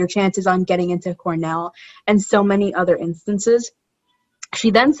hair, your chances on getting into Cornell, and so many other instances. She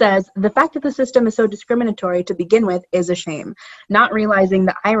then says, the fact that the system is so discriminatory to begin with is a shame, not realizing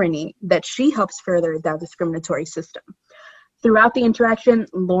the irony that she helps further that discriminatory system. Throughout the interaction,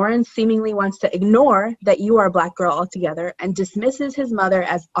 Lawrence seemingly wants to ignore that you are a Black girl altogether and dismisses his mother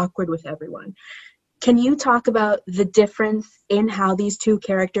as awkward with everyone. Can you talk about the difference in how these two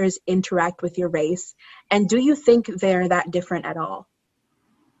characters interact with your race? And do you think they're that different at all?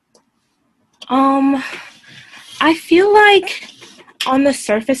 I feel like on the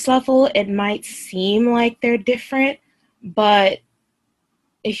surface level, it might seem like they're different, but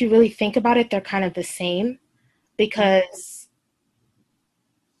if you really think about it, they're kind of the same, because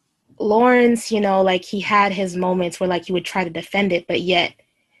Lawrence, like he had his moments where like he would try to defend it, but yet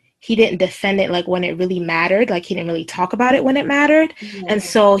he didn't defend it like when it really mattered. Like he didn't really talk about it when it mattered. Yeah. And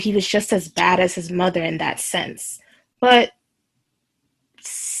so he was just as bad as his mother in that sense. But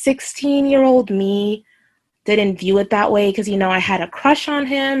 16-year-old me didn't view it that way because, I had a crush on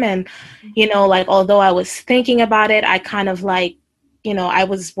him. And, like, although I was thinking about it, I kind of like, I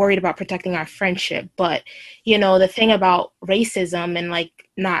was worried about protecting our friendship. But, the thing about racism and like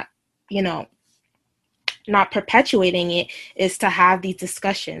not perpetuating it is to have these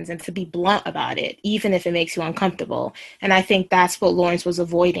discussions and to be blunt about it, even if it makes you uncomfortable. And I think that's what Lawrence was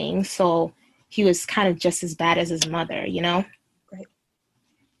avoiding. So he was kind of just as bad as his mother,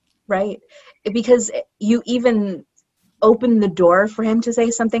 Right. Because you even opened the door for him to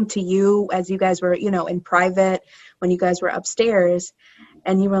say something to you as you guys were, in private, when you guys were upstairs,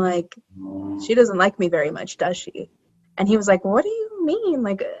 and you were like, she doesn't like me very much, does she? And he was like, what do you mean?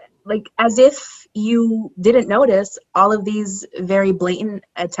 Like as if you didn't notice all of these very blatant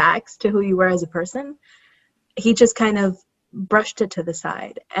attacks to who you were as a person. He just kind of brushed it to the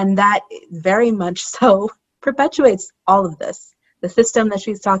side. And that very much so perpetuates all of this. The system that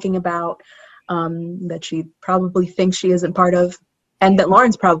she's talking about, that she probably thinks she isn't part of, and that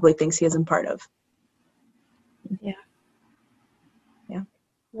Lawrence probably thinks he isn't part of. Yeah.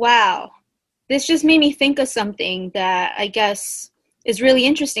 Wow. This just made me think of something that I guess is really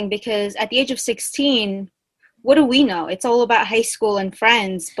interesting, because at the age of 16, what do we know? It's all about high school and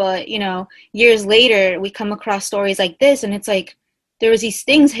friends. But, years later, we come across stories like this, and it's like there was these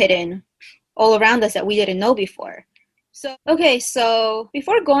things hidden all around us that we didn't know before. So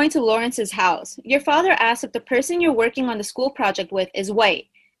before going to Lawrence's house, your father asks if the person you're working on the school project with is white.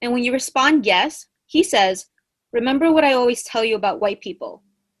 And when you respond yes, he says, remember what I always tell you about white people.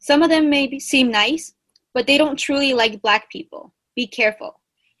 Some of them may seem nice, but they don't truly like Black people. Be careful.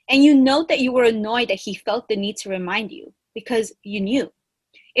 And you note that you were annoyed that he felt the need to remind you, because you knew.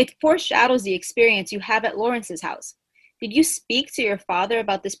 It foreshadows the experience you have at Lawrence's house. Did you speak to your father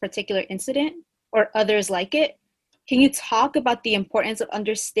about this particular incident or others like it? Can you talk about the importance of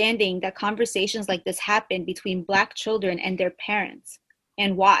understanding that conversations like this happen between Black children and their parents,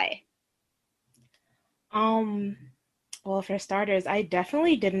 and why? Well, for starters, I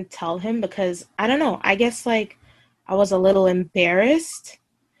definitely didn't tell him because, I don't know, I guess like I was a little embarrassed.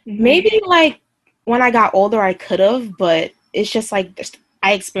 Mm-hmm. Maybe like when I got older I could have, but it's just like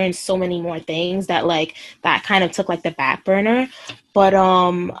I experienced so many more things that like that kind of took like the back burner. But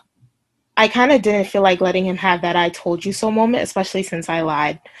I kind of didn't feel like letting him have that I told you so moment, especially since I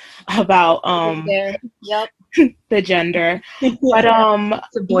lied about the gender. But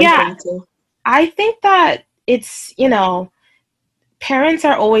yeah, I think that it's, parents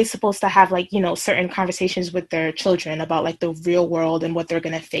are always supposed to have like, certain conversations with their children about like the real world and what they're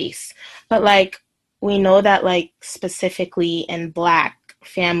going to face. But like, we know that like specifically in Black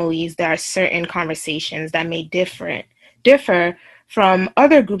families, there are certain conversations that may differ from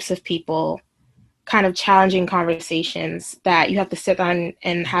other groups of people, kind of challenging conversations that you have to sit down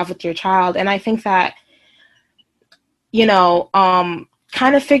and have with your child. And I think that,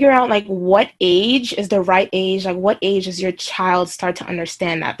 kind of figure out like what age is the right age, like what age does your child start to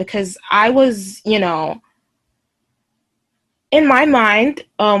understand that? Because I was, you know, in my mind,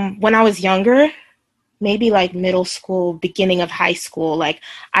 when I was younger, maybe like middle school, beginning of high school, like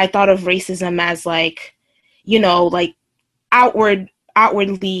I thought of racism as like, you know, like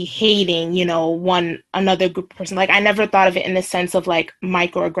outwardly hating, you know, one another group of person. Like I never thought of it in the sense of like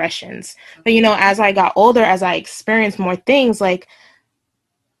microaggressions. But, you know, as I got older, as I experienced more things, like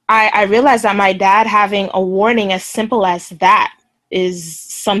I realized that my dad having a warning as simple as that is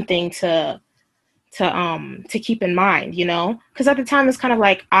something to keep in mind, you know, because at the time it's kind of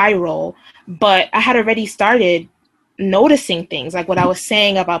like eye roll, but I had already started noticing things like what I was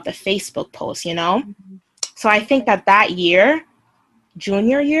saying about the Facebook post, you know. So I think that year,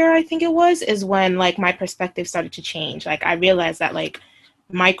 junior year, I think it was, is when like my perspective started to change. Like I realized that like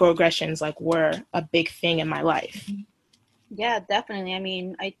microaggressions like were a big thing in my life. Yeah, definitely. I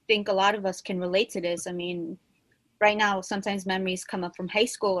mean, I think a lot of us can relate to this. I mean, right now, sometimes memories come up from high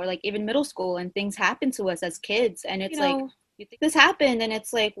school or like even middle school, and things happen to us as kids. And it's like, you think this happened, and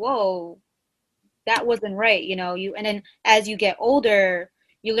it's like, whoa, that wasn't right, you know. And then as you get older,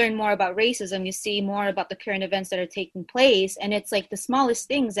 you learn more about racism, you see more about the current events that are taking place. And it's like the smallest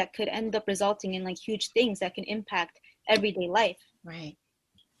things that could end up resulting in like huge things that can impact everyday life. Right.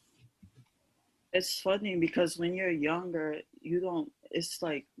 It's funny because when you're younger, it's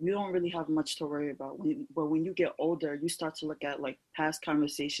like you don't really have much to worry about. But when you get older, you start to look at like past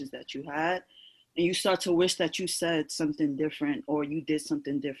conversations that you had, and you start to wish that you said something different or you did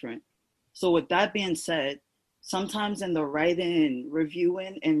something different. So with that being said, sometimes in the writing,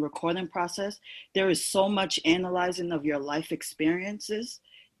 reviewing, and recording process, there is so much analyzing of your life experiences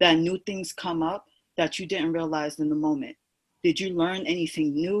that new things come up that you didn't realize in the moment. Did you learn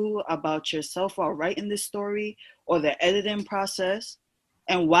anything new about yourself while writing this story or the editing process?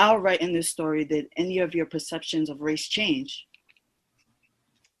 And while writing this story, did any of your perceptions of race change?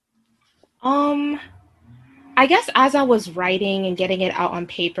 I guess as I was writing and getting it out on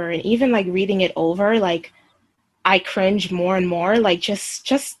paper and even like reading it over, like I cringed more and more. Like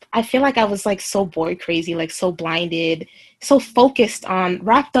just I feel like I was like so boy crazy, like so blinded, so focused on,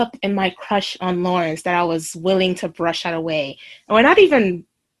 wrapped up in my crush on Lawrence that I was willing to brush that away. And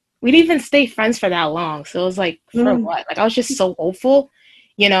we didn't even stay friends for that long. So it was like, for what? Like I was just so hopeful,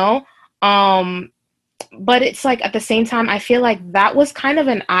 you know? But it's like at the same time, I feel like that was kind of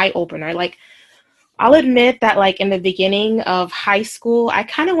an eye opener. Like I'll admit that like in the beginning of high school, I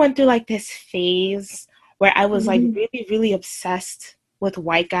kind of went through like this phase where I was like really, really obsessed with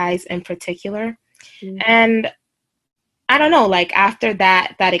white guys in particular. And I don't know, like after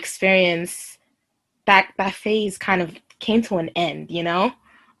that experience, that phase kind of came to an end, you know?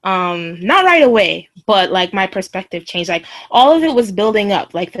 Not right away, but like my perspective changed. Like all of it was building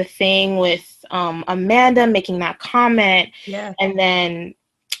up, like the thing with Amanda making that comment, and then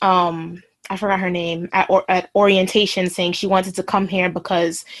I forgot her name, at orientation saying she wanted to come here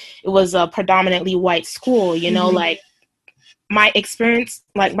because it was a predominantly white school, you know, like my experience,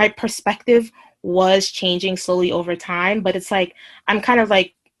 like my perspective was changing slowly over time. But it's like, I'm kind of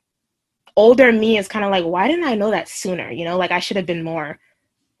like, older me is kind of like, why didn't I know that sooner? You know, like I should have been more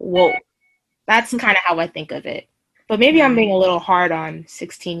woke. That's kind of how I think of it. But maybe I'm being a little hard on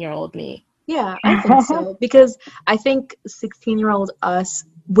 16-year-old me. Yeah, I think so. Because I think 16-year-old us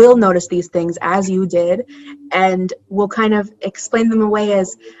will notice these things as you did, and will kind of explain them away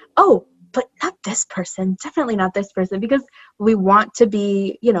as, oh, but not this person, definitely not this person, because we want to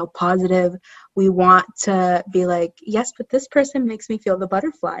be, you know, positive. We want to be like, yes, but this person makes me feel the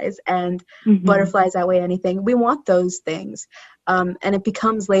butterflies, and butterflies outweigh anything. We want those things. And it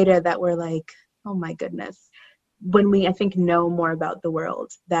becomes later that we're like, oh my goodness, when we, I think, know more about the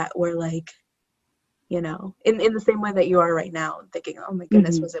world, that we're like, you know, in the same way that you are right now, thinking, oh my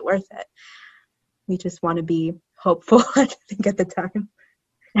goodness, was it worth it? We just want to be hopeful, I think, at the time.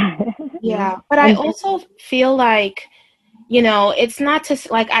 Yeah, but I also feel like, you know, it's not to,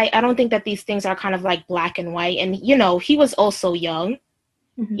 like, I don't think that these things are kind of like black and white. And, you know, he was also young,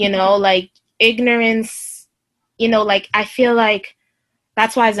 you know, like ignorance, you know, like I feel like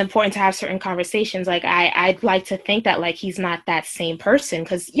that's why it's important to have certain conversations. Like I'd like to think that like he's not that same person,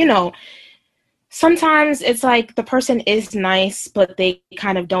 because, you know, sometimes it's like the person is nice, but they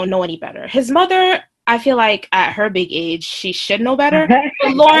kind of don't know any better. His mother, I feel like at her big age, she should know better.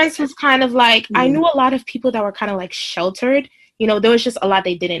 But Lawrence was kind of like, I knew a lot of people that were kind of like sheltered. You know, there was just a lot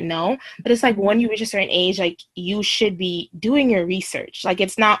they didn't know. But it's like when you reach a certain age, like you should be doing your research. Like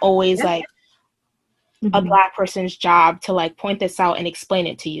it's not always like a black person's job to like point this out and explain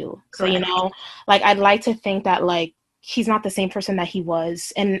it to you. So, you know, like I'd like to think that like he's not the same person that he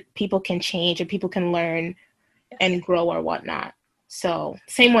was, and people can change and people can learn and grow or whatnot. So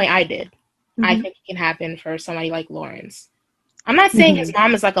same way I did. I think it can happen for somebody like Lawrence. I'm not saying his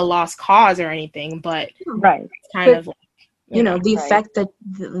mom is like a lost cause or anything, but Right. it's kind of like, you know, the effect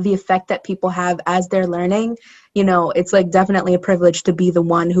that people have as they're learning, you know, it's like definitely a privilege to be the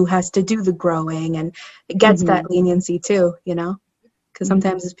one who has to do the growing and gets that leniency too, you know, because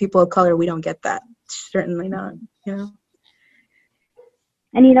sometimes as people of color, we don't get that. Certainly not, you know.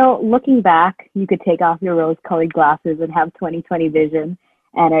 And, you know, looking back, you could take off your rose-colored glasses and have 20/20 vision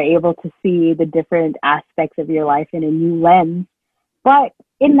and are able to see the different aspects of your life in a new lens. But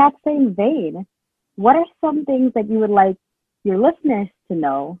in that same vein, what are some things that you would like your listeners to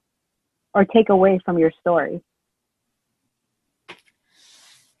know or take away from your story?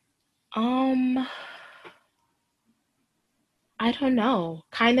 I don't know.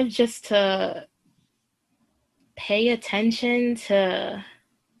 Kind of just to pay attention to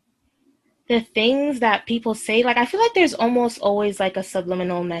the things that people say. Like, I feel like there's almost always like a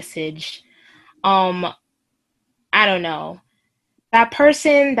subliminal message. I don't know. That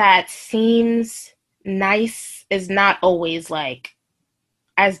person that seems nice is not always like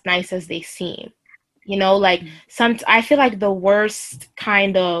as nice as they seem. You know, like I feel like the worst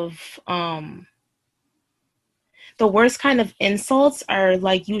kind of insults are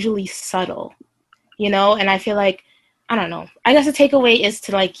like usually subtle, you know? And I feel like, I don't know. I guess the takeaway is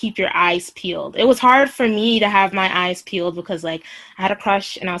to like keep your eyes peeled. It was hard for me to have my eyes peeled because like I had a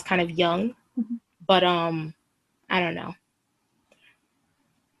crush and I was kind of young, but I don't know.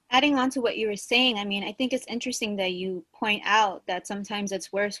 Adding on to what you were saying, I mean, I think it's interesting that you point out that sometimes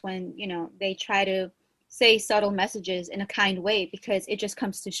it's worse when, you know, they try to say subtle messages in a kind way, because it just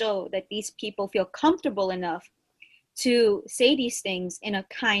comes to show that these people feel comfortable enough to say these things in a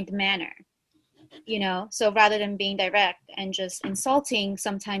kind manner, you know? So rather than being direct and just insulting,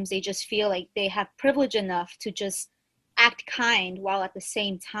 sometimes they just feel like they have privilege enough to just act kind while at the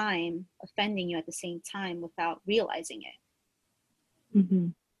same time offending you at the same time without realizing it.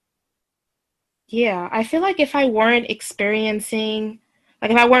 Yeah, I feel like if I weren't if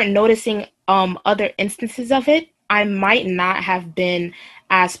I weren't noticing other instances of it, I might not have been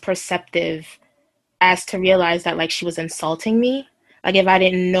as perceptive as to realize that like she was insulting me. Like if I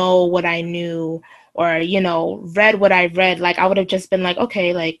didn't know what I knew or, you know, read what I read, like I would have just been like,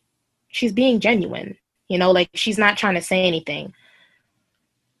 okay, like she's being genuine, you know, like she's not trying to say anything.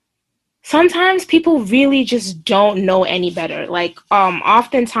 Sometimes people really just don't know any better. Like,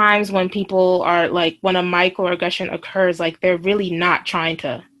 oftentimes when people are like, when a microaggression occurs, like they're really not trying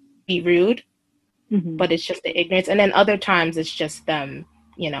to be rude, but it's just the ignorance. And then other times it's just them,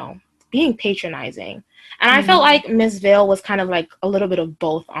 you know, being patronizing. And I felt like Miss Vale was kind of like a little bit of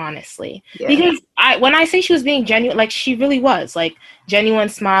both, honestly. Yeah. Because when I say she was being genuine, like she really was, like genuine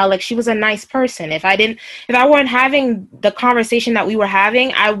smile, like she was a nice person. If I weren't having the conversation that we were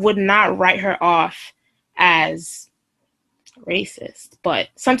having, I would not write her off as racist. But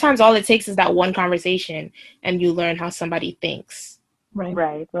sometimes all it takes is that one conversation and you learn how somebody thinks.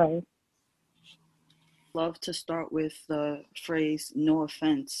 Right. Love to start with the phrase "no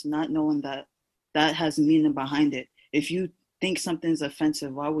offense," not knowing that that has meaning behind it. If you think something's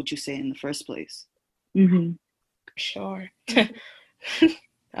offensive, why would you say it in the first place? Sure.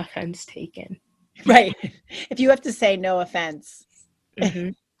 Offense taken. Right. If you have to say no offense.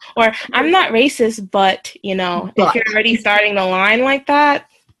 Or I'm not racist, but, you know, if you're already starting the line like that,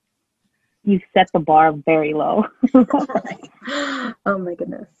 you set the bar very low. Oh my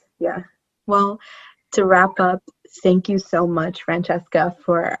goodness. Yeah. Well, to wrap up, thank you so much, Francesca,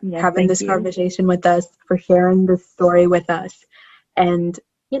 for having this conversation with us, for sharing this story with us, and,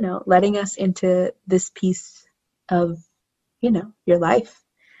 you know, letting us into this piece of, you know, your life.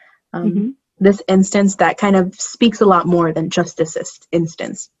 This instance that kind of speaks a lot more than just this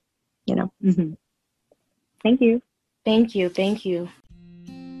instance, you know. Thank you. Thank you. Thank you.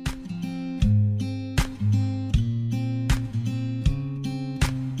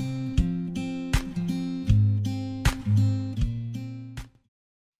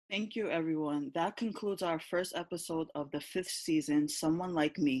 Thank you, everyone. That concludes our first episode of the 5th season, Someone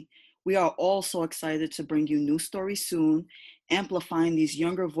Like Me. We are all so excited to bring you new stories soon, amplifying these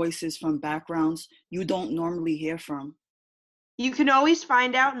younger voices from backgrounds you don't normally hear from. You can always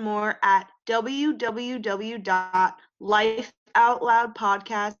find out more at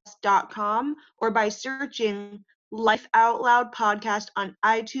www.lifeoutloudpodcast.com or by searching Life Out Loud Podcast on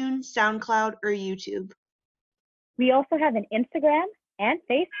iTunes, SoundCloud, or YouTube. We also have an Instagram and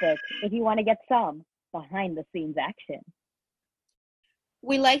Facebook if you want to get some behind the scenes action.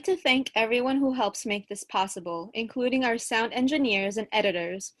 We'd like to thank everyone who helps make this possible, including our sound engineers and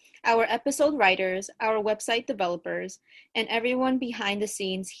editors, our episode writers, our website developers, and everyone behind the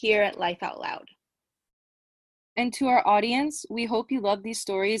scenes here at Life Out Loud. And to our audience, we hope you loved these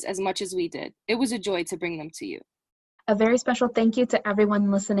stories as much as we did. It was a joy to bring them to you. A very special thank you to everyone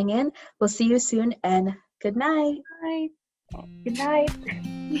listening in. We'll see you soon, and good night. Bye. Good night.